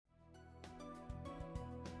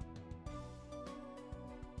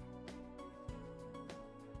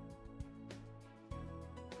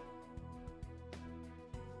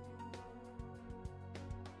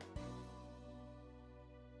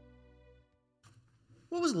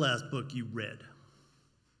What was the last book you read?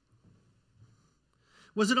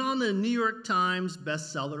 Was it on the New York Times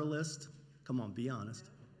bestseller list? Come on, be honest.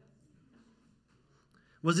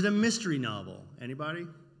 Was it a mystery novel? Anybody?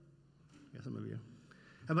 Yeah, some of you.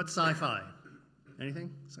 How about sci-fi?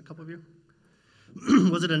 Anything? A couple of you?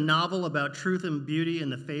 Was it a novel about truth and beauty in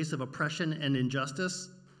the face of oppression and injustice?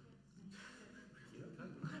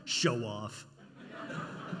 Show off.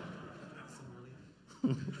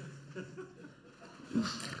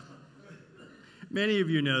 Many of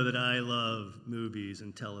you know that I love movies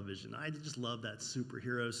and television. I just love that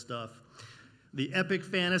superhero stuff. The epic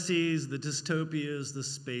fantasies, the dystopias, the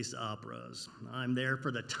space operas. I'm there for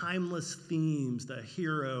the timeless themes, the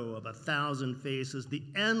hero of 1,000 faces, the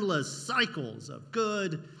endless cycles of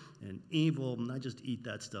good and evil, and I just eat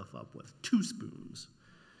that stuff up with 2 spoons.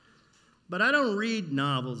 But I don't read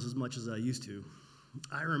novels as much as I used to.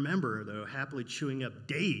 I remember, though, happily chewing up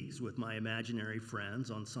days with my imaginary friends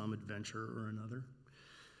on some adventure or another.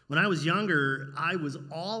 When I was younger, I was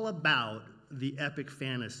all about the epic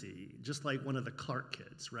fantasy, just like one of the Clark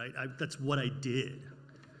kids, right? That's what I did.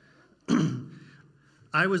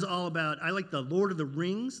 I liked the Lord of the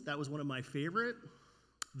Rings. That was one of my favorite.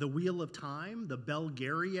 The Wheel of Time, the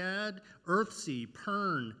Belgariad, Earthsea,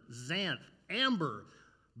 Pern, Xanth, Amber,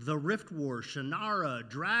 the Rift War, Shannara,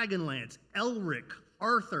 Dragonlance, Elric,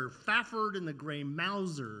 Arthur, Fafford and the Grey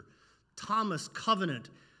Mouser, Thomas Covenant,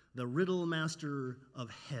 the Riddle Master of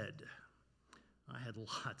Head. I had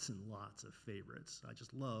lots and lots of favorites. I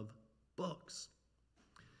just love books.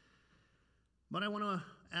 But I want to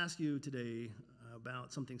ask you today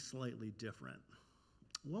about something slightly different.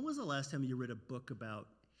 When was the last time you read a book about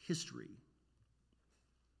history?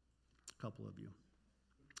 A couple of you.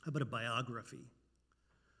 How about a biography?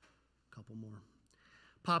 A couple more.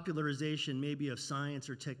 Popularization maybe of science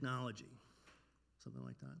or technology. Something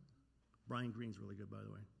like that. Brian Greene's really good, by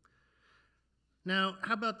the way. Now,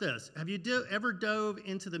 how about this? Have you ever dove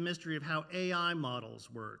into the mystery of how AI models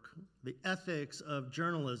work? The ethics of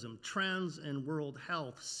journalism, trends in world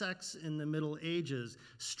health, sex in the Middle Ages,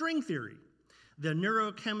 string theory, the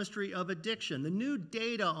neurochemistry of addiction, the new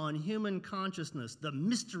data on human consciousness, the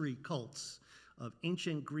mystery cults of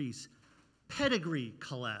ancient Greece, pedigree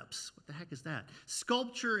collapse. What the heck is that?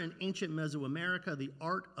 Sculpture in ancient Mesoamerica, the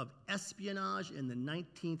art of espionage in the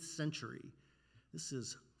 19th century. This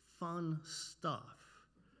is fun stuff.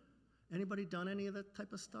 Anybody done any of that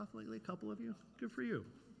type of stuff lately? A couple of you? Good for you.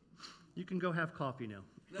 You can go have coffee now.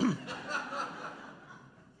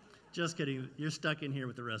 Just kidding. You're stuck in here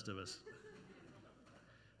with the rest of us.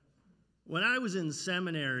 When I was in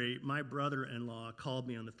seminary, my brother-in-law called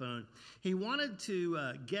me on the phone. He wanted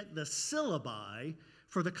to get the syllabi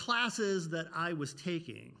for the classes that I was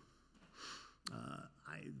taking.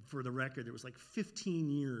 For the record, there was like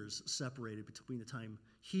 15 years separated between the time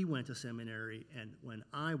he went to seminary and when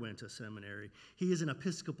I went to seminary. He is an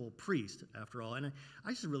Episcopal priest, after all, and I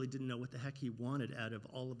just really didn't know what the heck he wanted out of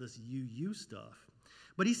all of this UU stuff.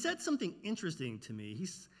 But he said something interesting to me,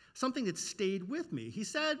 something that stayed with me. He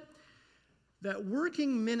said that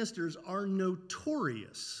working ministers are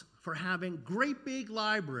notorious for having great big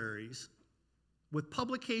libraries with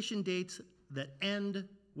publication dates that end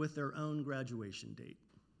with their own graduation date.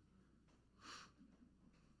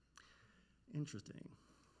 Interesting.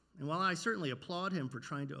 And while I certainly applaud him for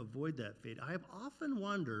trying to avoid that fate, I have often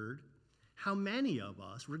wondered how many of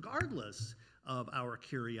us, regardless of our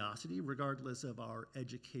curiosity, regardless of our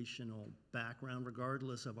educational background,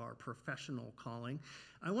 regardless of our professional calling,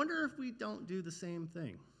 I wonder if we don't do the same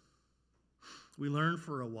thing. We learn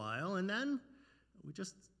for a while, and then we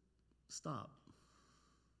just stop.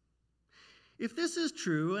 If this is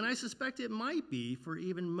true, and I suspect it might be for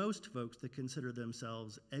even most folks that consider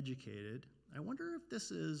themselves educated, I wonder if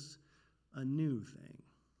this is a new thing.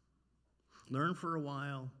 Learn for a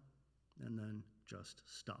while, and then just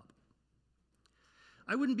stop.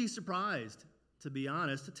 I wouldn't be surprised, to be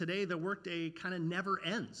honest. Today, the workday kind of never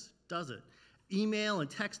ends, does it? Email and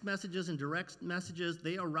text messages and direct messages,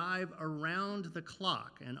 they arrive around the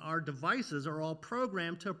clock, and our devices are all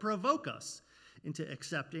programmed to provoke us into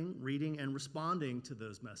accepting, reading, and responding to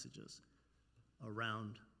those messages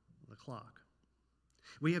around the clock.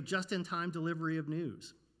 We have just-in-time delivery of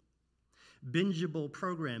news, bingeable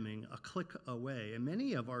programming a click away, and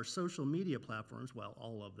many of our social media platforms, well,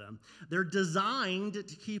 all of them, they're designed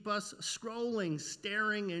to keep us scrolling,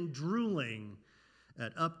 staring, and drooling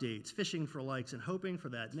at updates, fishing for likes, and hoping for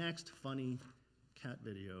that next funny cat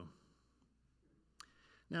video.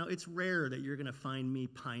 Now, it's rare that you're going to find me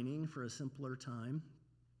pining for a simpler time,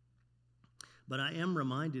 but I am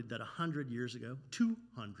reminded that 100 years ago,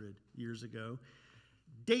 200 years ago,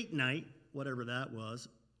 date night whatever that was,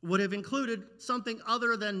 would have included something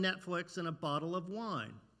other than Netflix and a bottle of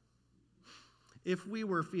wine. If we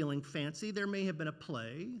were feeling fancy, there may have been a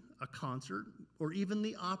play, a concert, or even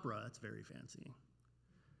the opera. That's very fancy.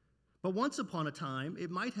 But once upon a time, it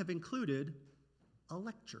might have included a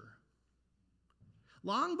lecture.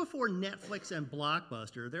 Long before Netflix and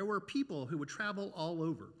Blockbuster, there were people who would travel all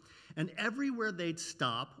over. And everywhere they'd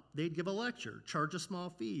stop, they'd give a lecture, charge a small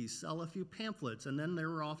fee, sell a few pamphlets, and then they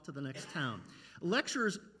were off to the next town.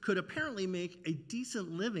 Lecturers could apparently make a decent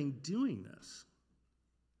living doing this.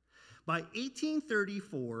 By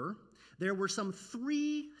 1834, there were some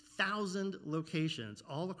 3,000 locations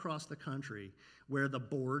all across the country where the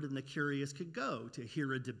bored and the curious could go to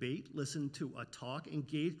hear a debate, listen to a talk,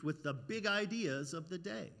 engage with the big ideas of the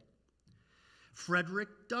day. Frederick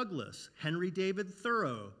Douglass, Henry David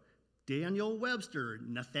Thoreau, Daniel Webster,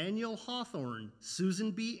 Nathaniel Hawthorne,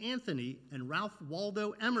 Susan B. Anthony, and Ralph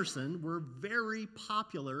Waldo Emerson were very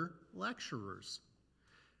popular lecturers.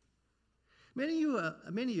 Many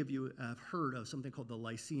of you have heard of something called the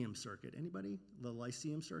Lyceum Circuit. Anybody? The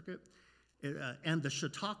Lyceum Circuit? And the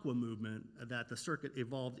Chautauqua movement that the circuit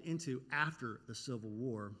evolved into after the Civil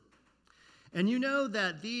War. And you know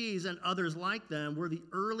that these and others like them were the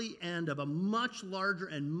early end of a much larger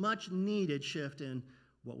and much needed shift in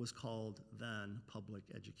what was called then public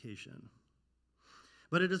education.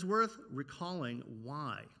 But it is worth recalling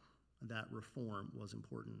why that reform was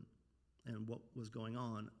important and what was going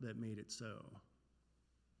on that made it so.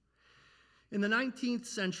 In the 19th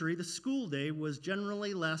century, the school day was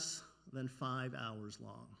generally less than 5 hours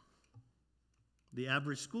long. The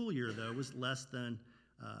average school year, though, was less than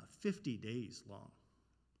 50 days long.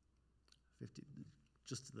 50,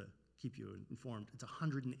 just to keep you informed, it's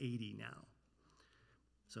 180 now.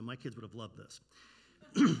 So my kids would have loved this.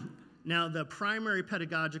 Now, the primary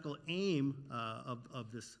pedagogical aim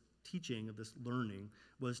of this teaching, of this learning,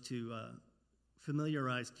 was to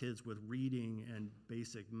familiarize kids with reading and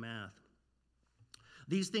basic math.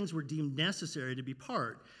 These things were deemed necessary to be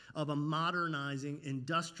part of a modernizing,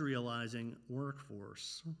 industrializing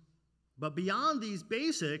workforce. But beyond these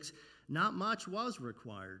basics, not much was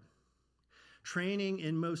required. Training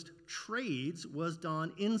in most trades was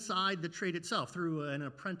done inside the trade itself through an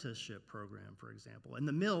apprenticeship program, for example. In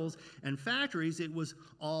the mills and factories, it was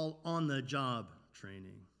all on-the-job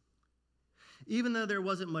training. Even though there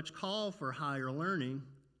wasn't much call for higher learning,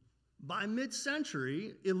 by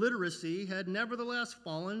mid-century, illiteracy had nevertheless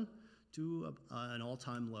fallen to an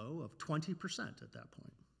all-time low of 20% at that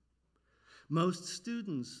point. Most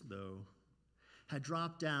students, though, had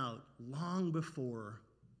dropped out long before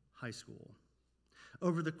high school.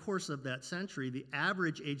 Over the course of that century, the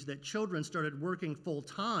average age that children started working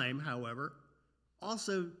full-time, however,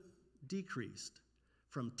 also decreased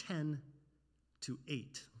from 10 to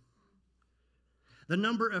 8. The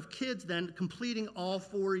number of kids then completing all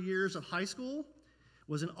 4 years of high school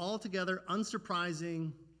was an altogether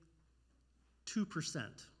unsurprising 2%.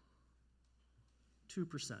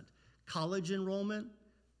 2%. College enrollment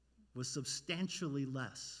was substantially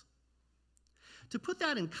less. To put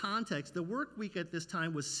that in context, the work week at this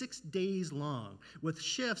time was 6 days long, with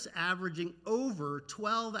shifts averaging over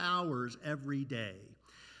 12 hours every day.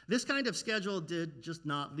 This kind of schedule did just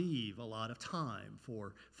not leave a lot of time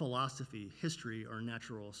for philosophy, history, or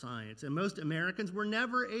natural science, and most Americans were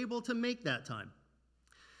never able to make that time.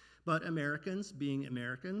 But Americans, being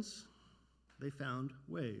Americans, they found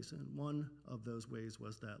ways, and one of those ways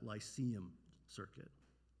was that Lyceum Circuit.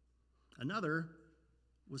 Another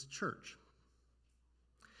was church.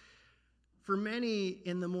 For many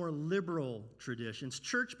in the more liberal traditions,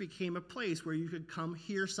 church became a place where you could come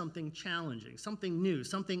hear something challenging, something new,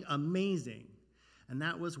 something amazing. And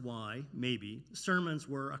that was why, maybe, sermons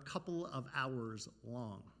were a couple of hours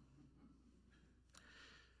long.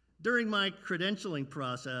 During my credentialing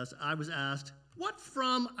process, I was asked, what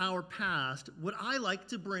from our past would I like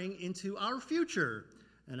to bring into our future?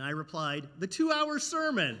 And I replied, the 2-hour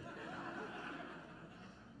sermon.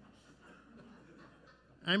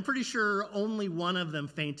 I'm pretty sure only one of them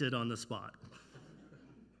fainted on the spot.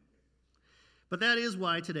 But that is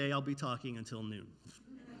why today I'll be talking until noon.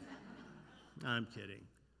 I'm kidding.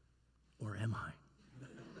 Or am I?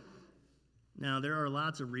 Now, there are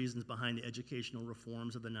lots of reasons behind the educational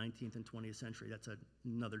reforms of the 19th and 20th century. That's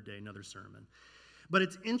another day, another sermon. But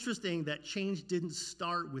it's interesting that change didn't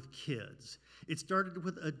start with kids. It started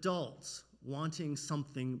with adults wanting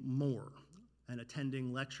something more and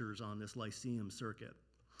attending lectures on this Lyceum Circuit.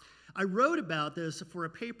 I wrote about this for a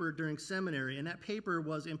paper during seminary, and that paper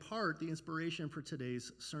was in part the inspiration for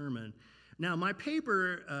today's sermon. Now, my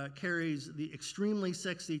paper carries the extremely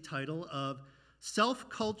sexy title of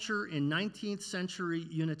Self-culture in 19th century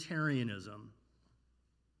Unitarianism.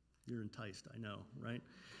 You're enticed, I know, right?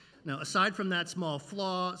 Now, aside from that small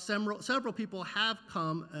flaw, several people have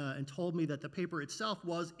come and told me that the paper itself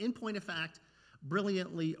was, in point of fact,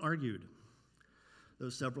 brilliantly argued.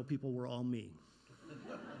 Those several people were all me.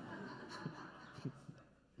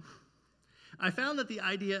 I found that the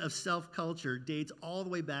idea of self-culture dates all the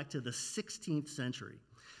way back to the 16th century.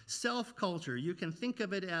 Self-culture, you can think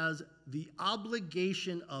of it as the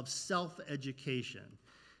obligation of self-education.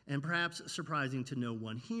 And perhaps surprising to no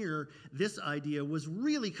one here, this idea was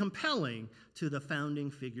really compelling to the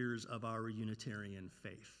founding figures of our Unitarian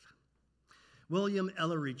faith. William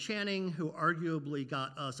Ellery Channing, who arguably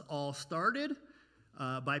got us all started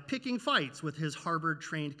by picking fights with his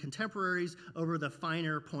Harvard-trained contemporaries over the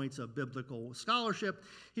finer points of biblical scholarship,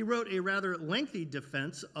 he wrote a rather lengthy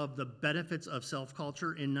defense of the benefits of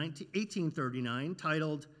self-culture in 1839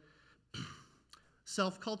 titled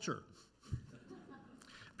Self-Culture.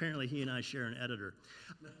 Apparently, he and I share an editor.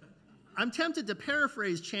 I'm tempted to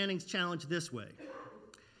paraphrase Channing's challenge this way.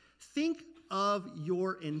 Think of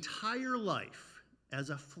your entire life as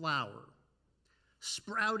a flower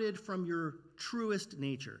sprouted from your truest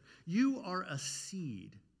nature. You are a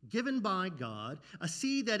seed given by God, a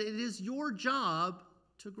seed that it is your job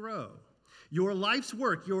to grow. Your life's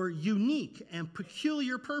work, your unique and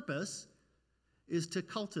peculiar purpose is to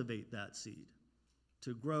cultivate that seed,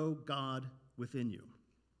 to grow God within you.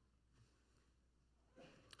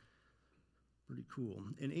 Pretty cool.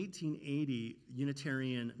 In 1880,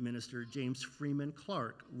 Unitarian minister James Freeman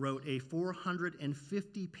Clark wrote a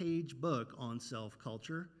 450-page book on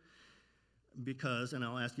self-culture because, and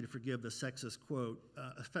I'll ask you to forgive the sexist quote,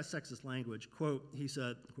 sexist language, quote, he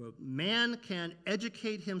said, quote, "Man can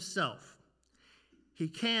educate himself. He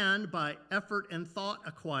can, by effort and thought,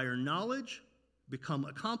 acquire knowledge, become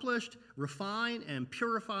accomplished, refine and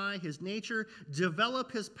purify his nature, develop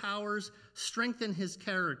his powers, strengthen his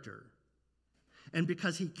character. And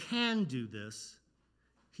because he can do this,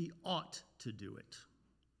 he ought to do it."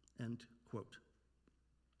 End quote.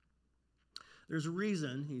 There's a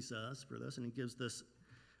reason, he says, for this, and he gives this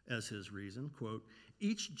as his reason, quote,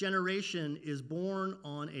 "Each generation is born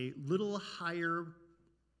on a little higher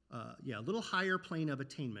plane of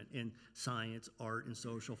attainment in science, art, and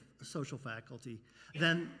social faculty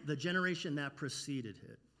than the generation that preceded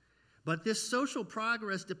it. But this social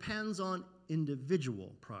progress depends on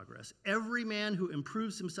individual progress. Every man who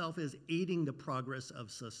improves himself is aiding the progress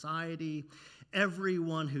of society.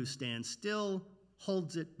 Everyone who stands still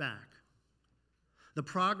holds it back. The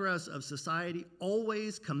progress of society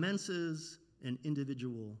always commences in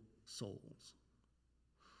individual souls."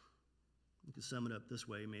 You can sum it up this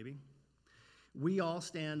way, maybe. We all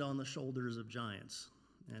stand on the shoulders of giants,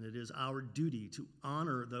 and it is our duty to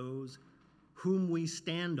honor those whom we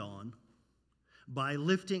stand on by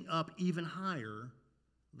lifting up even higher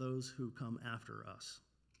those who come after us.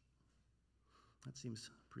 That seems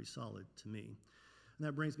pretty solid to me. And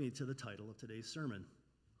that brings me to the title of today's sermon.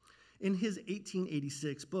 In his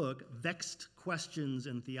 1886 book, Vexed Questions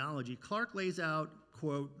in Theology, Clark lays out,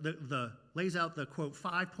 quote, the quote,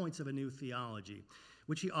 5 points of a new theology,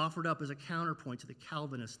 which he offered up as a counterpoint to the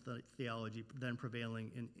Calvinist theology then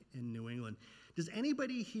prevailing in New England. Does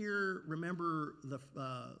anybody here remember the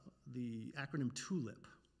acronym TULIP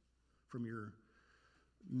from your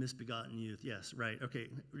misbegotten youth? Yes, right. Okay.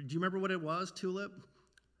 Do you remember what it was, TULIP?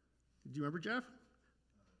 Do you remember, Jeff?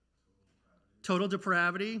 Total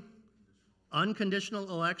depravity, unconditional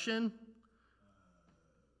election,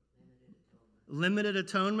 limited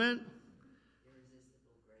atonement,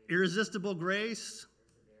 irresistible grace,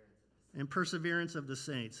 and perseverance of the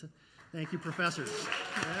saints. Thank you, professors.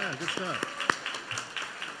 Yeah, good stuff.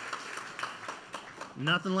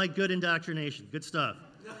 Nothing like good indoctrination. Good stuff.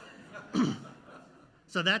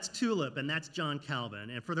 So that's TULIP, and that's John Calvin.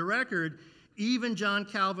 And for the record, even John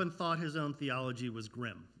Calvin thought his own theology was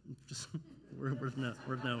grim. Just worth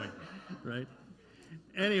knowing, right?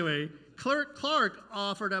 Anyway, Clark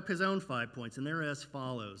offered up his own 5 points, and they're as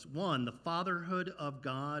follows. 1, the fatherhood of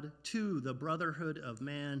God. 2, the brotherhood of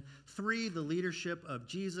man. 3, the leadership of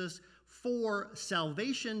Jesus. 4,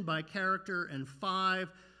 salvation by character. And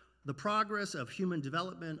 5, the progress of human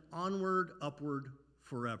development onward, upward,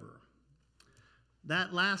 forever.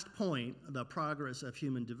 That last point, the progress of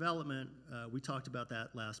human development, we talked about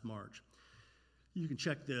that last March. You can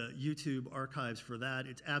check the YouTube archives for that.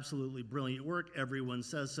 It's absolutely brilliant work. Everyone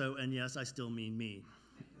says so, and yes, I still mean me.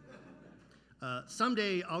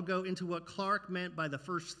 Someday I'll go into what Clark meant by the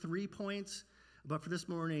first 3 points, but for this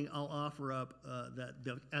morning I'll offer up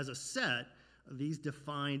as a set, these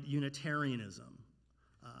defined Unitarianism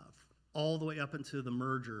all the way up into the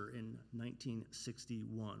merger in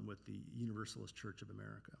 1961 with the Universalist Church of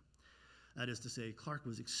America. That is to say, Clark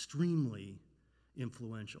was extremely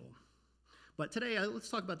influential. But today, let's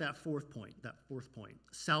talk about that fourth point,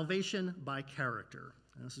 salvation by character.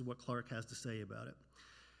 And this is what Clark has to say about it.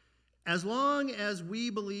 As long as we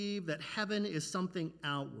believe that heaven is something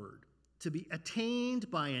outward, to be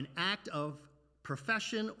attained by an act of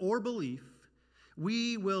profession or belief,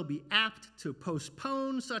 we will be apt to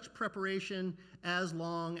postpone such preparation as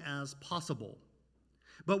long as possible.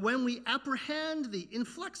 But when we apprehend the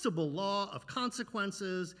inflexible law of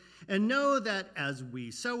consequences and know that as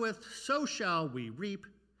we soweth, so shall we reap,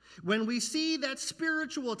 when we see that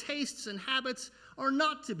spiritual tastes and habits are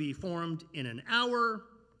not to be formed in an hour,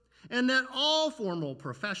 and that all formal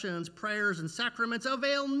professions, prayers, and sacraments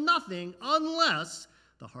avail nothing unless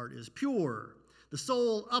the heart is pure, the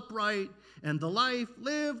soul upright, and the life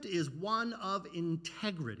lived is one of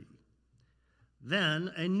integrity,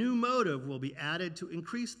 then a new motive will be added to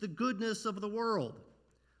increase the goodness of the world.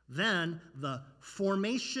 Then the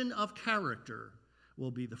formation of character will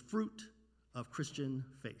be the fruit of Christian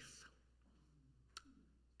faith.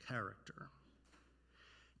 Character.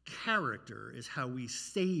 Character is how we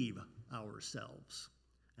save ourselves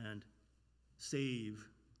and save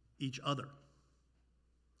each other.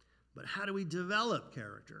 But how do we develop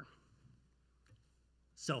character?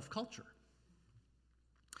 Self-culture.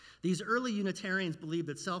 These early Unitarians believed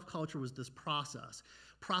that self-culture was this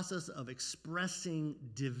process of expressing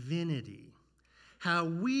divinity, how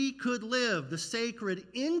we could live the sacred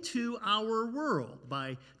into our world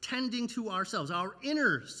by tending to ourselves, our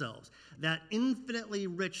inner selves, that infinitely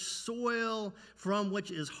rich soil from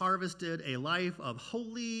which is harvested a life of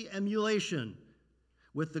holy emulation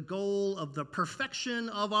with the goal of the perfection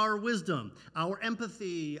of our wisdom, our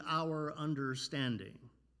empathy, our understanding.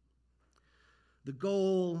 The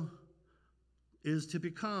goal is to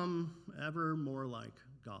become ever more like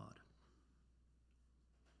God.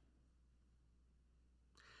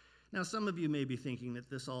 Now, some of you may be thinking that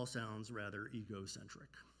this all sounds rather egocentric,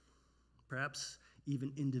 perhaps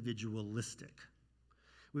even individualistic.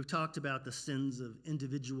 We've talked about the sins of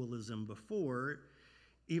individualism before,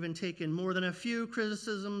 even taken more than a few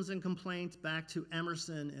criticisms and complaints back to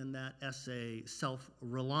Emerson in that essay,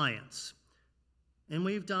 Self-Reliance. And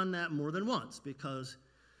we've done that more than once because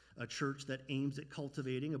a church that aims at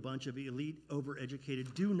cultivating a bunch of elite,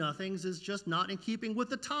 overeducated do-nothings is just not in keeping with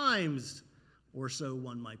the times, or so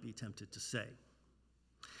one might be tempted to say.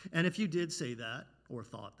 And if you did say that, or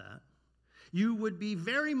thought that, you would be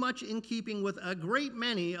very much in keeping with a great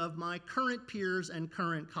many of my current peers and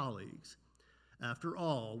current colleagues. After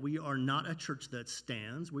all, we are not a church that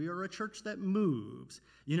stands, we are a church that moves.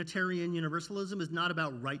 Unitarian Universalism is not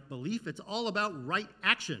about right belief, it's all about right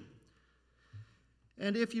action.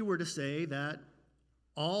 And if you were to say that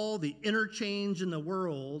all the interchange in the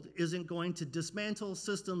world isn't going to dismantle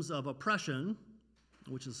systems of oppression,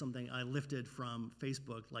 which is something I lifted from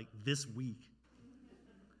Facebook like this week,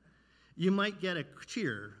 you might get a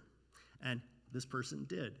cheer, and this person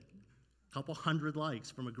did. A couple hundred likes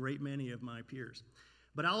from a great many of my peers.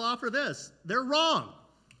 But I'll offer this, they're wrong.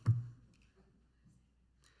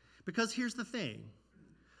 Because here's the thing,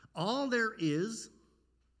 all there is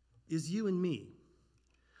you and me.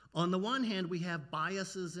 On the one hand, we have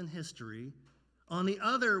biases in history. On the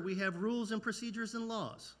other, we have rules and procedures and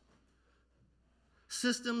laws.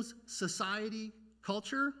 Systems, society,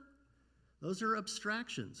 culture, those are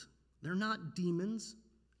abstractions. They're not demons,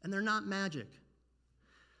 and they're not magic.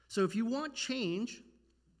 So if you want change,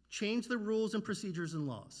 change the rules and procedures and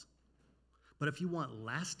laws. But if you want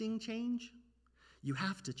lasting change, you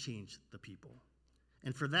have to change the people.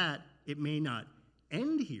 And for that, it may not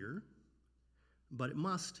end here, but it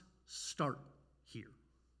must start here.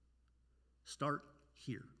 Start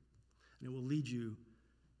here. And it will lead you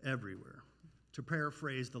everywhere. To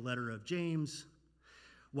paraphrase the letter of James,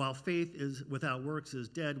 while faith is without works is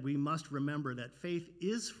dead, we must remember that faith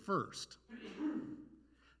is first.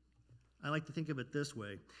 I like to think of it this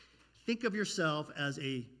way. Think of yourself as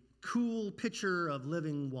a cool pitcher of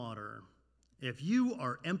living water. If you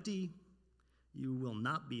are empty, you will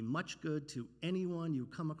not be much good to anyone you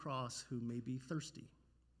come across who may be thirsty.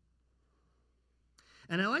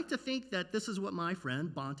 And I like to think that this is what my friend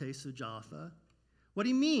Bhante Sujatha, what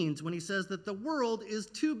he means when he says that the world is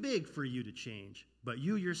too big for you to change, but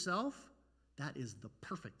you yourself, that is the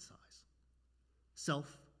perfect size.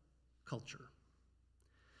 Self-culture.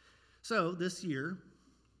 So this year,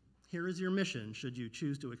 here is your mission, should you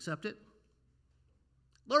choose to accept it.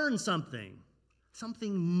 Learn something.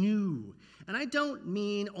 something new. And I don't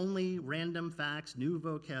mean only random facts, new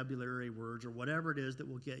vocabulary words, or whatever it is that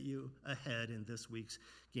will get you ahead in this week's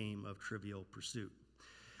game of Trivial Pursuit.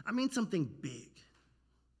 I mean something big,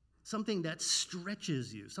 something that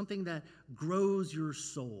stretches you, something that grows your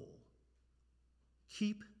soul.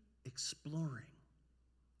 Keep exploring.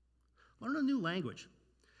 Learn a new language.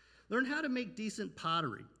 Learn how to make decent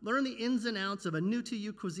pottery. Learn the ins and outs of a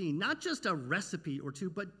new-to-you cuisine, not just a recipe or two,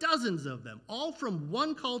 but dozens of them, all from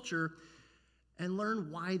one culture, and learn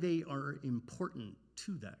why they are important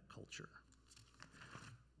to that culture.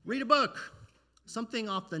 Read a book, something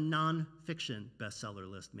off the nonfiction bestseller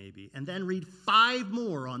list maybe, and then read 5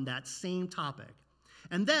 more on that same topic.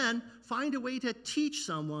 And then find a way to teach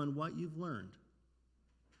someone what you've learned.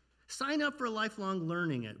 Sign up for lifelong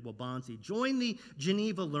learning at Wabansi. Join the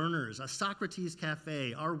Geneva Learners, a Socrates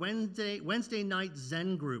Cafe, our Wednesday night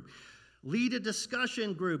Zen group. Lead a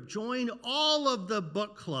discussion group. Join all of the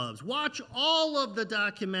book clubs. Watch all of the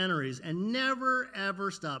documentaries. And never, ever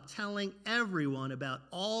stop telling everyone about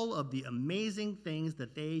all of the amazing things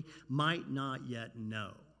that they might not yet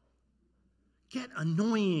know. Get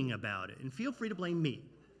annoying about it, and feel free to blame me.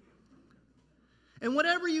 And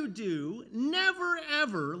whatever you do, never,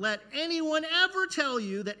 ever let anyone ever tell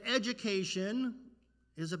you that education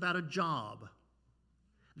is about a job.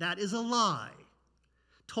 That is a lie,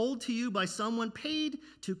 told to you by someone paid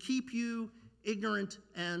to keep you ignorant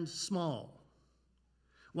and small.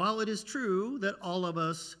 While it is true that all of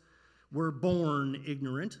us were born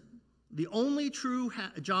ignorant, the only true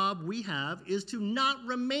job we have is to not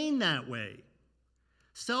remain that way.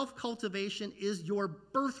 Self-cultivation is your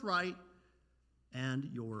birthright and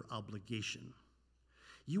your obligation.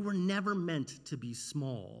 You were never meant to be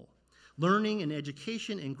small. Learning and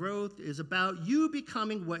education and growth is about you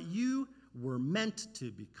becoming what you were meant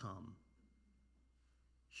to become.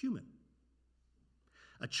 Human.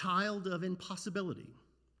 A child of impossibility,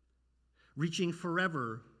 reaching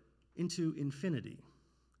forever into infinity.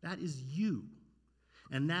 That is you.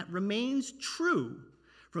 And that remains true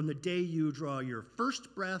from the day you draw your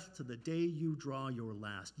first breath to the day you draw your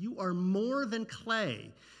last. You are more than clay,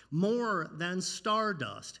 more than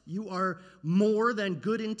stardust. You are more than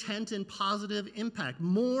good intent and positive impact,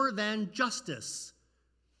 more than justice,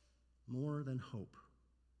 more than hope.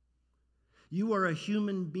 You are a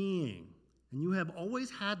human being, and you have always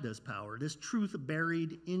had this power, this truth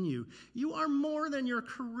buried in you. You are more than your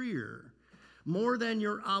career, more than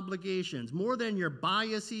your obligations, more than your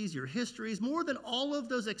biases, your histories, more than all of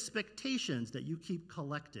those expectations that you keep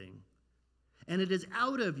collecting. And it is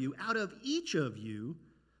out of you, out of each of you,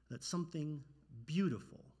 that something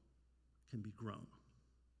beautiful can be grown.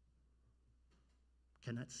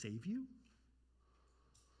 Can that save you?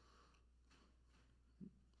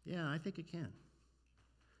 Yeah, I think it can.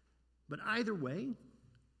 But either way,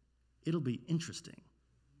 it'll be interesting.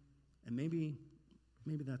 And maybe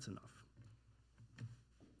that's enough.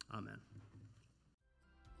 Amen.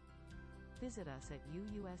 Visit us at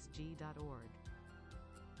uusg.org.